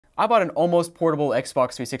I bought an almost portable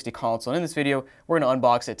Xbox 360 console, and in this video, we're gonna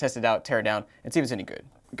unbox it, test it out, tear it down, and see if it's any good.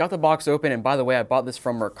 Got the box open, and by the way, I bought this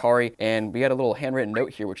from Mercari, and we got a little handwritten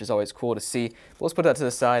note here, which is always cool to see. But let's put that to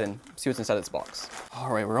the side and see what's inside this box.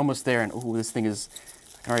 All right, we're almost there, and ooh, this thing is,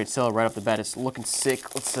 I can already tell right off the bat, it's looking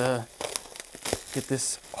sick. Let's get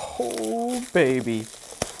this. Oh, baby.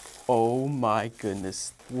 Oh my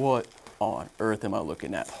goodness. What on earth am I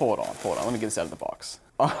looking at? Hold on. Let me get this out of the box.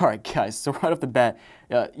 All right, guys, so right off the bat,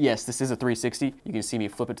 yes, this is a 360. You can see me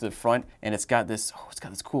flip it to the front, and it's got this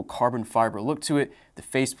cool carbon fiber look to it, the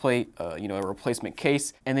faceplate, you know, a replacement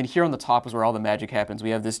case, and then here on the top is where all the magic happens.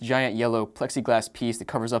 We have this giant yellow plexiglass piece that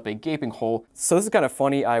covers up a gaping hole. So this is kind of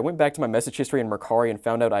funny. I went back to my message history in Mercari and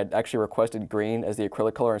found out I'd actually requested green as the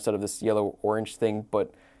acrylic color instead of this yellow-orange thing,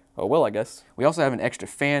 but oh well, I guess. We also have an extra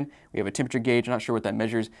fan. We have a temperature gauge. I'm not sure what that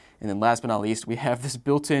measures. And then last but not least, we have this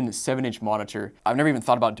built-in 7-inch monitor. I've never even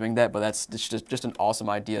thought about doing that, but that's just an awesome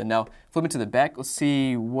idea. Now, flipping to the back, let's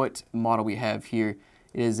see what model we have here.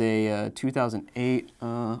 It is a 2008,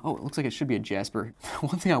 oh, it looks like it should be a Jasper.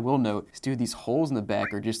 One thing I will note is, dude, these holes in the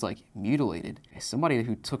back are just like mutilated. Somebody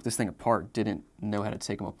who took this thing apart didn't know how to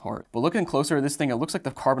take them apart. But looking closer at this thing, it looks like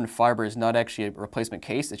the carbon fiber is not actually a replacement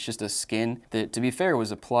case. It's just a skin that, to be fair,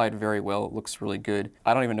 was applied very well. It looks really good.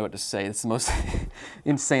 I don't even know what to say. It's the most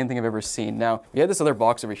insane thing I've ever seen. Now, we have this other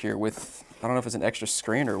box over here with, I don't know if it's an extra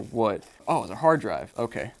screen or what. Oh, it's a hard drive.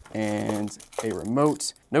 Okay. And a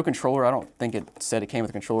remote. No controller. I don't think it said it came with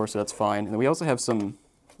a controller, so that's fine. And then we also have some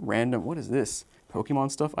random, what is this?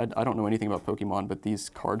 Pokemon stuff? I don't know anything about Pokemon, but these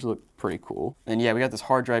cards look pretty cool. And yeah, we got this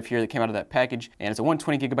hard drive here that came out of that package, and it's a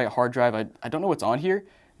 120 gigabyte hard drive. I don't know what's on here.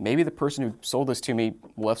 Maybe the person who sold this to me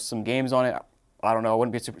left some games on it. I don't know. I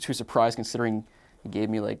wouldn't be too surprised considering he gave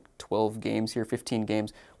me like 12 games here, 15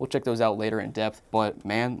 games. We'll check those out later in depth. But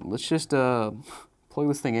man, let's just plug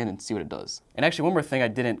this thing in and see what it does. And actually, one more thing I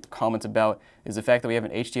didn't comment about is the fact that we have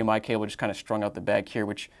an HDMI cable just kind of strung out the back here,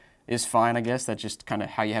 which is fine, I guess. That's just kind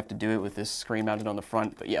of how you have to do it with this screen mounted on the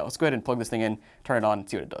front. But yeah, let's go ahead and plug this thing in, turn it on, and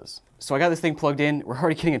see what it does. So I got this thing plugged in. We're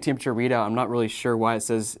already getting a temperature readout. I'm not really sure why it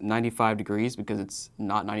says 95 degrees because it's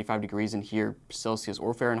not 95 degrees in here, Celsius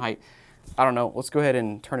or Fahrenheit. I don't know. Let's go ahead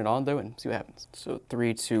and turn it on though and see what happens. So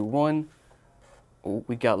 3, 2, 1. Oh,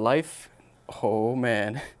 we got life. Oh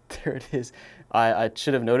man, there it is. I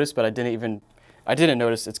should have noticed, but I didn't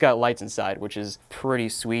notice. It's got lights inside, which is pretty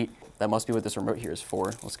sweet. That must be what this remote here is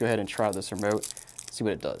for. Let's go ahead and try out this remote, see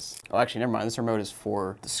what it does. Oh, actually, never mind. This remote is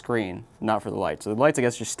for the screen, not for the lights. So the lights, I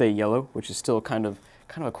guess, just stay yellow, which is still kind of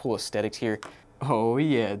a cool aesthetics here. Oh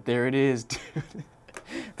yeah, there it is, dude.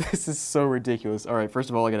 This is so ridiculous. All right, first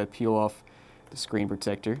of all, I gotta peel off the screen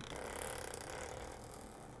protector.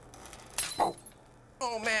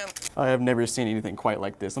 Oh man, I have never seen anything quite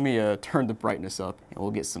like this. Let me turn the brightness up and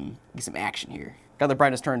we'll get some action here. Got the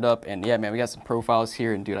brightness turned up, and yeah, man, we got some profiles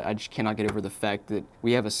here, and dude, I just cannot get over the fact that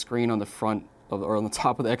we have a screen on the front of, or on the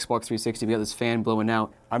top of the Xbox 360. We got this fan blowing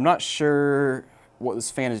out. I'm not sure what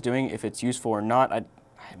this fan is doing, if it's useful or not. I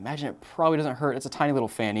imagine it probably doesn't hurt. It's a tiny little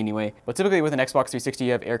fan anyway. But typically with an Xbox 360,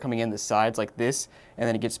 you have air coming in the sides like this, and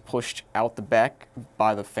then it gets pushed out the back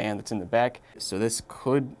by the fan that's in the back. So this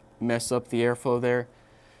could mess up the airflow there.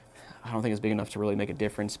 I don't think it's big enough to really make a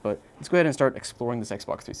difference, but let's go ahead and start exploring this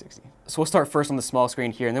Xbox 360. So we'll start first on the small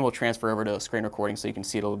screen here, and then we'll transfer over to screen recording so you can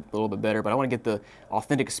see it a little bit better. But I want to get the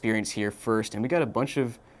authentic experience here first, and we got a bunch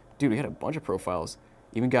of, dude, we got a bunch of profiles.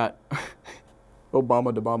 Even got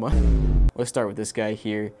Obama. Let's start with this guy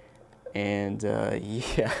here, and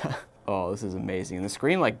yeah. Oh, this is amazing. And the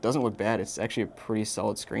screen doesn't look bad. It's actually a pretty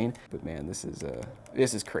solid screen, but man, this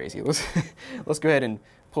is crazy. Let's go ahead and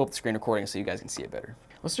pull up the screen recording so you guys can see it better.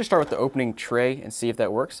 Let's just start with the opening tray and see if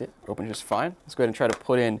that works. It opens just fine. Let's go ahead and try to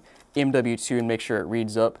put in MW2 and make sure it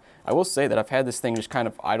reads up. I will say that I've had this thing just kind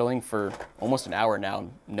of idling for almost an hour now.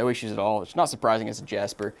 No issues at all. It's not surprising it's a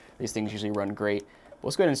Jasper. These things usually run great. But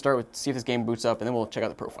let's go ahead and start with, see if this game boots up, and then we'll check out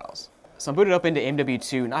the profiles. So I'm booted up into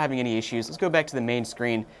MW2, not having any issues. Let's go back to the main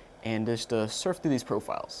screen and just surf through these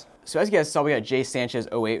profiles. So as you guys saw, we got Jay Sanchez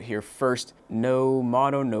 08 here first. No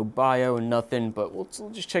motto, no bio, nothing, but we'll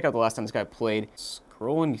just check out the last time this guy played.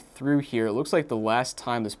 Scrolling through here, it looks like the last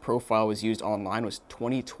time this profile was used online was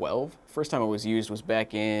 2012. First time it was used was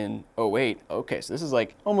back in 08. Okay, so this is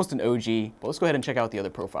like almost an OG, but let's go ahead and check out the other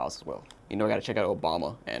profiles as well. You know, I gotta check out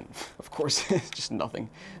Obama, and of course, it's just nothing.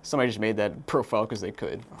 Somebody just made that profile because they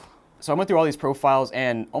could. So I went through all these profiles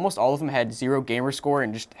and almost all of them had 0 gamer score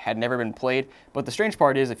and just had never been played. But the strange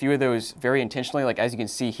part is a few of those very intentionally, like as you can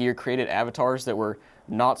see here, created avatars that were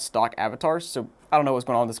not stock avatars. So I don't know what's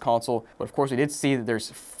going on with this console, but of course we did see that there's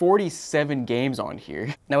 47 games on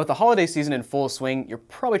here. Now with the holiday season in full swing, you're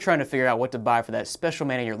probably trying to figure out what to buy for that special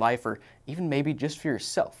man in your life, or even maybe just for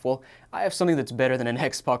yourself. Well, I have something that's better than an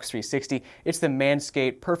Xbox 360. It's the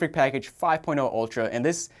Manscaped Perfect Package 5.0 Ultra, and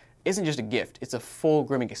this isn't just a gift, it's a full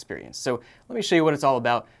grooming experience. So let me show you what it's all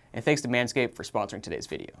about, and thanks to Manscaped for sponsoring today's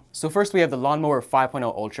video. So first we have the Lawnmower 5.0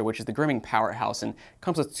 Ultra, which is the grooming powerhouse, and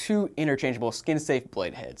comes with 2 interchangeable skin-safe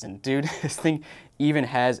blade heads. And dude, this thing even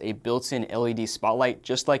has a built-in LED spotlight,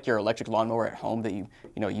 just like your electric lawnmower at home that you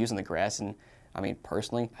use in the grass. And I mean,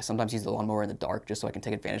 personally, I sometimes use the lawnmower in the dark just so I can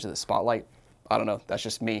take advantage of the spotlight. I don't know, that's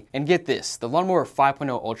just me. And get this, the Lawnmower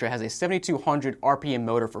 5.0 Ultra has a 7,200 RPM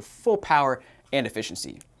motor for full power and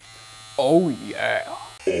efficiency. Oh yeah. Oh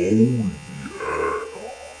yeah.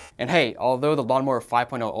 And hey, although the Lawnmower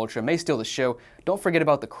 5.0 Ultra may steal the show, don't forget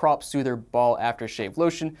about the Crop Soother Ball Aftershave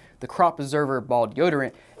Lotion, the Crop Preserver Ball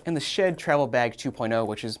Deodorant, and the Shed Travel Bag 2.0,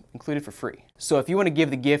 which is included for free. So if you want to give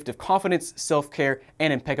the gift of confidence, self-care,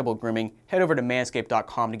 and impeccable grooming, head over to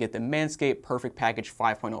manscaped.com to get the Manscaped Perfect Package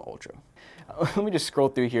 5.0 Ultra. Let me just scroll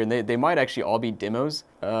through here, and they might actually all be demos.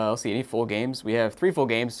 Let's see, any full games? We have 3 full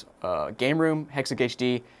games, Game Room, Hexic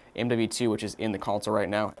HD, MW2, which is in the console right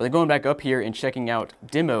now. But then going back up here and checking out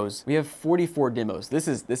demos, we have 44 demos. This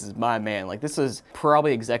is my man. Like, this is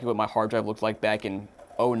probably exactly what my hard drive looked like back in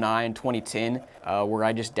 2009, 2010, where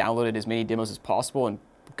I just downloaded as many demos as possible and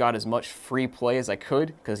got as much free play as I could,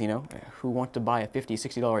 because, you know, who wants to buy a $50,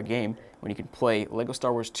 $60 game when you can play Lego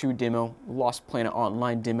Star Wars 2 demo, Lost Planet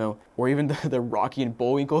Online demo, or even the Rocky and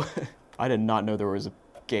Bullwinkle? I did not know there was a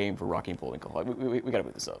game for Rocky and Bullwinkle. We gotta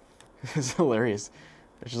put this up. It's hilarious.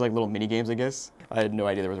 It's just like little mini games, I guess. I had no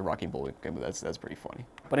idea there was a Rocky and Bullwinkle game, but that's pretty funny.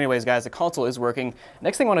 But anyways, guys, the console is working.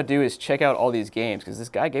 Next thing I want to do is check out all these games, because this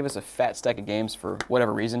guy gave us a fat stack of games for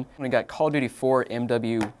whatever reason. We got Call of Duty 4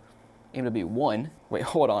 MW1. Wait,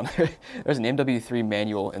 hold on. There's an MW3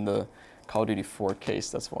 manual in the Call of Duty 4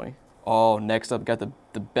 case. That's funny. Oh, next up, got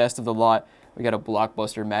the best of the lot. We got a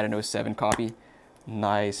Blockbuster Madden 07 copy.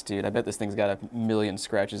 Nice, dude. I bet this thing's got 1 million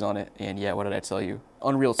scratches on it. And yeah, what did I tell you?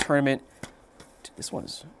 Unreal Tournament. Dude, this one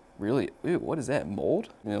is really, ew, what is that, mold?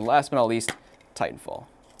 And then last but not least, Titanfall.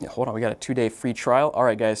 Yeah, hold on, we got a 2-day free trial. All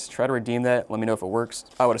right, guys, try to redeem that. Let me know if it works.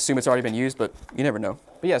 I would assume it's already been used, but you never know.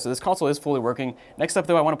 But yeah, so this console is fully working. Next up,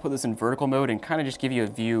 though, I want to put this in vertical mode and kind of just give you a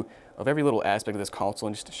view of every little aspect of this console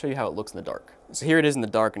and just to show you how it looks in the dark. So here it is in the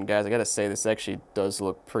dark, and guys, I gotta say, this actually does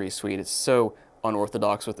look pretty sweet. It's so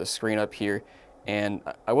unorthodox with the screen up here. And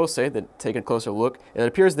I will say that, taking a closer look, it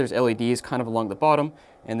appears there's LEDs kind of along the bottom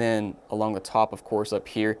and then along the top, of course, up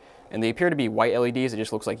here. And they appear to be white LEDs. It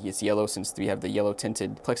just looks like it's yellow since we have the yellow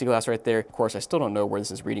tinted plexiglass right there. Of course, I still don't know where this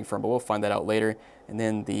is reading from, but we'll find that out later. And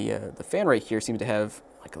then the fan right here seems to have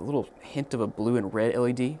like a little hint of a blue and red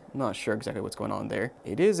LED. I'm not sure exactly what's going on there.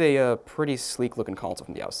 It is a pretty sleek looking console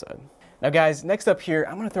from the outside. Now guys, next up here,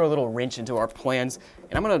 I'm gonna throw a little wrench into our plans,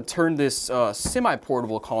 and I'm gonna turn this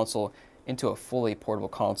semi-portable console into a fully portable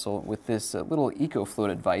console with this little EcoFlow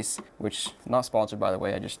device, which not sponsored by the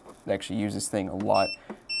way. I just actually use this thing a lot.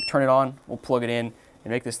 Turn it on, we'll plug it in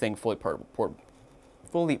and make this thing fully portable.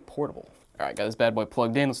 All right, got this bad boy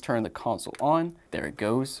plugged in. Let's turn the console on. There it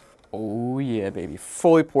goes. Oh yeah, baby,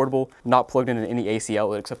 fully portable. Not plugged into any AC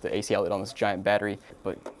outlet except the AC outlet on this giant battery.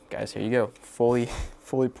 But guys, here you go, fully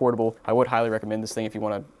portable. I would highly recommend this thing if you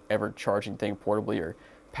want to ever charge anything portably or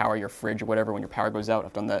power your fridge or whatever when your power goes out.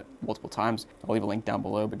 I've done that multiple times. I'll leave a link down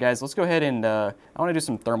below. But guys, let's go ahead and I want to do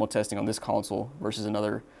some thermal testing on this console versus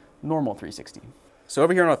another normal 360. So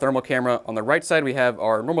over here on our thermal camera, on the right side we have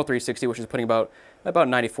our normal 360, which is putting about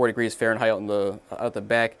 94 degrees Fahrenheit out the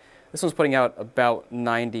back. This one's putting out about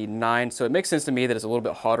 99, so it makes sense to me that it's a little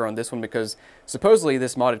bit hotter on this one because supposedly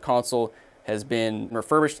this modded console has been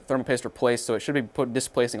refurbished, thermal paste replaced, so it should be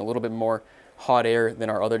displacing a little bit more hot air than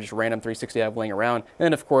our other just random 360 I have laying around. And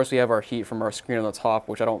then of course we have our heat from our screen on the top,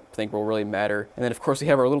 which I don't think will really matter. And then of course we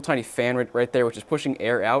have our little tiny fan right there, which is pushing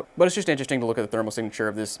air out. But it's just interesting to look at the thermal signature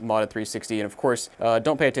of this modded 360. And of course,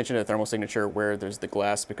 don't pay attention to the thermal signature where there's the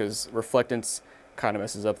glass because reflectance kind of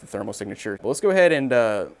messes up the thermal signature. But let's go ahead and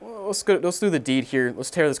let's do the deed here.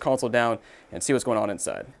 Let's tear this console down and see what's going on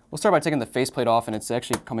inside. We'll start by taking the faceplate off, and it's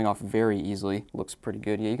actually coming off very easily. Looks pretty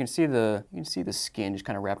good. Yeah, you can see the skin just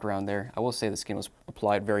kind of wrapped around there. I will say the skin was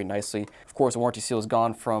applied very nicely. Of course, the warranty seal is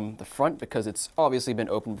gone from the front because it's obviously been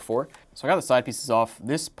opened before. So I got the side pieces off.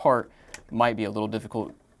 This part might be a little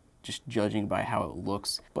difficult just judging by how it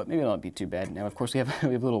looks, but maybe it'll not be too bad. Now, of course, we have a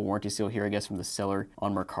little warranty seal here, I guess, from the seller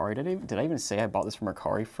on Mercari. Did I even say I bought this from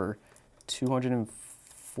Mercari for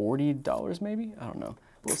 $240 maybe? I don't know.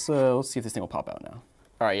 Let's see if this thing will pop out now.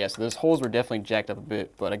 All right, yeah, so those holes were definitely jacked up a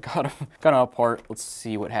bit, but I got them apart. Let's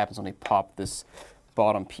see what happens when we pop this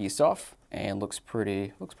bottom piece off, and looks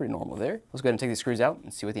pretty normal there. Let's go ahead and take these screws out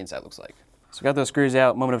and see what the inside looks like. So we got those screws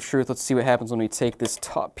out, moment of truth. Let's see what happens when we take this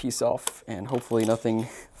top piece off, and hopefully nothing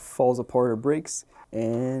falls apart or breaks.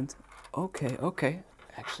 And okay,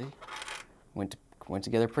 actually went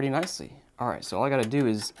together pretty nicely. All right, so all I gotta do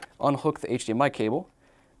is unhook the HDMI cable,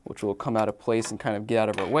 which will come out of place and kind of get out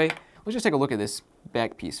of our way. Let's just take a look at this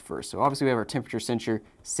back piece first. So obviously we have our temperature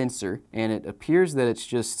sensor, and it appears that it's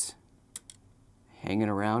just hanging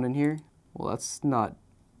around in here. Well, that's not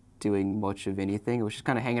doing much of anything. It was just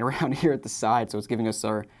kind of hanging around here at the side, so it's giving us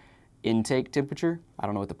our intake temperature. I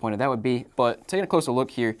don't know what the point of that would be, but taking a closer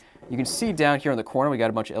look here, you can see down here in the corner we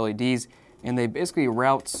got a bunch of LEDs, and they basically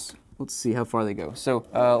route. Let's see how far they go. So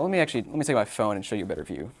let me take my phone and show you a better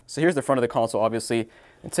view. So here's the front of the console, obviously,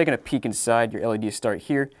 and taking a peek inside, your LEDs start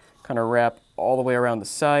here, kind of wrap all the way around the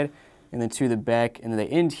side, and then to the back, and then they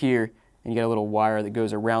end here, and you got a little wire that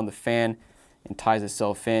goes around the fan and ties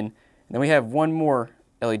itself in. And then we have one more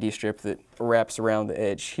LED strip that wraps around the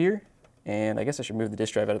edge here, and I guess I should move the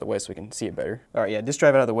disk drive out of the way so we can see it better. All right, yeah, disk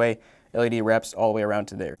drive out of the way, LED wraps all the way around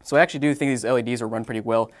to there. So I actually do think these LEDs will run pretty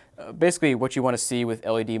well. Basically, what you want to see with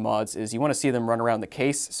LED mods is you want to see them run around the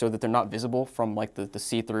case so that they're not visible from like the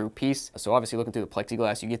see-through piece. So obviously looking through the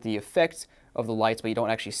plexiglass, you get the effect of the lights, but you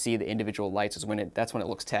don't actually see the individual lights. That's when it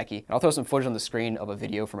looks tacky. And I'll throw some footage on the screen of a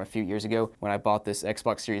video from a few years ago when I bought this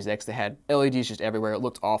Xbox Series X that had LEDs just everywhere. It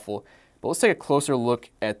looked awful. But let's take a closer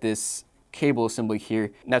look at this cable assembly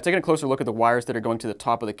here. Now, taking a closer look at the wires that are going to the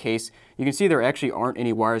top of the case, you can see there actually aren't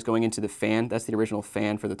any wires going into the fan. That's the original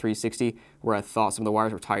fan for the 360, where I thought some of the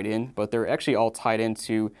wires were tied in, but they're actually all tied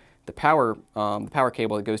into the power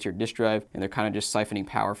cable that goes to your disk drive, and they're kind of just siphoning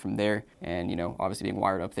power from there, and you know, obviously being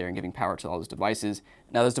wired up there and giving power to all those devices.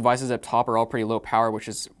 Now, those devices up top are all pretty low power, which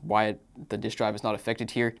is why the disk drive is not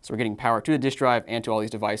affected here. So we're getting power to the disk drive and to all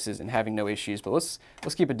these devices and having no issues. But let's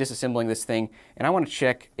keep disassembling this thing, and I want to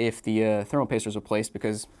check if the thermal paste was replaced,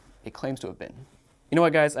 because it claims to have been. You know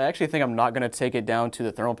what, guys? I actually think I'm not going to take it down to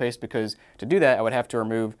the thermal paste, because to do that, I would have to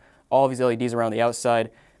remove all of these LEDs around the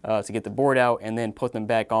outside to get the board out and then put them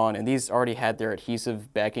back on. And these already had their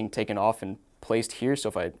adhesive backing taken off and placed here. So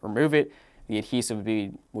if I remove it, the adhesive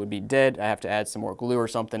would be dead. I have to add some more glue or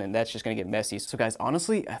something, and that's just gonna get messy. So guys,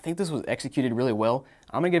 honestly, I think this was executed really well.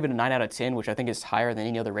 I'm gonna give it a 9 out of 10, which I think is higher than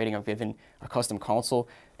any other rating I've given a custom console.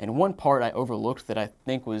 And one part I overlooked that I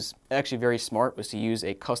think was actually very smart was to use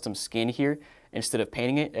a custom skin here instead of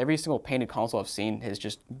painting it. Every single painted console I've seen has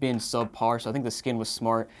just been subpar, so I think the skin was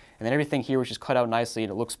smart. And then everything here was just cut out nicely,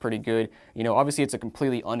 and it looks pretty good. You know, obviously it's a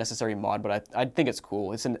completely unnecessary mod, but I think it's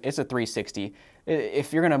cool. It's a 360.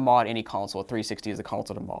 If you're gonna mod any console, a 360 is the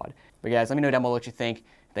console to mod. But guys, let me know down below what you think.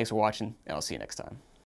 Thanks for watching, and I'll see you next time.